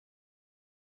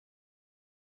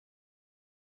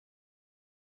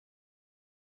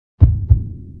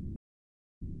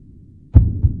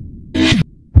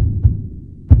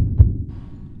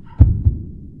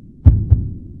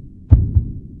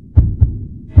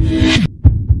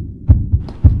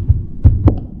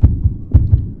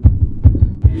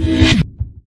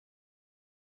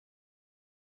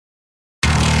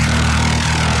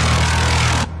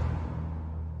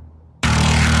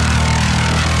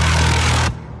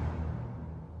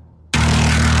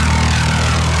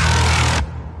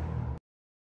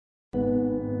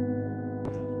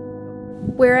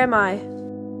Where am I?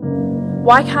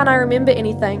 Why can't I remember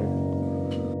anything?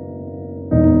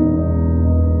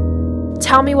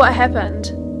 Tell me what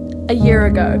happened a year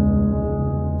ago.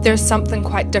 There's something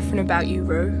quite different about you,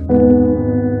 Rue.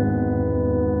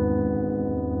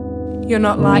 You're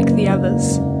not like the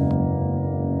others.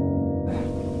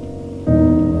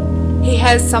 He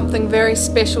has something very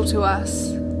special to us,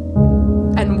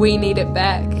 and we need it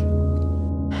back.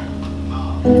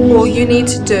 All you need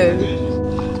to do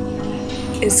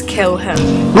is kill him.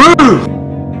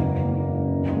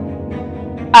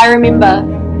 I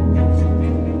remember.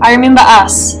 I remember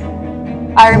us.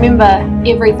 I remember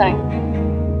everything.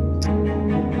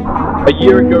 A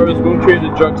year ago, his wheelchair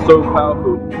had a drug so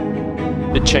powerful,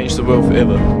 it changed the world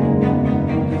forever.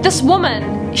 This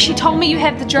woman, she told me you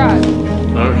had the drug.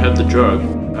 I don't have the drug,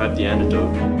 I have the antidote.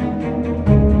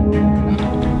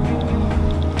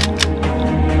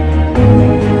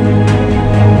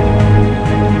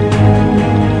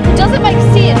 It doesn't make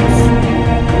sense.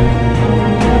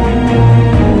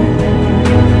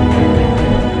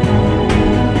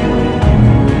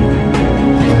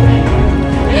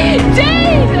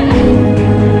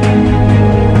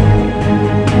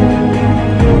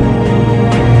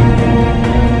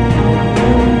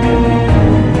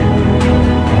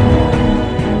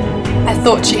 I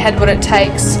thought she had what it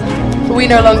takes, but we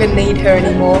no longer need her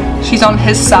anymore. She's on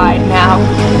his side now.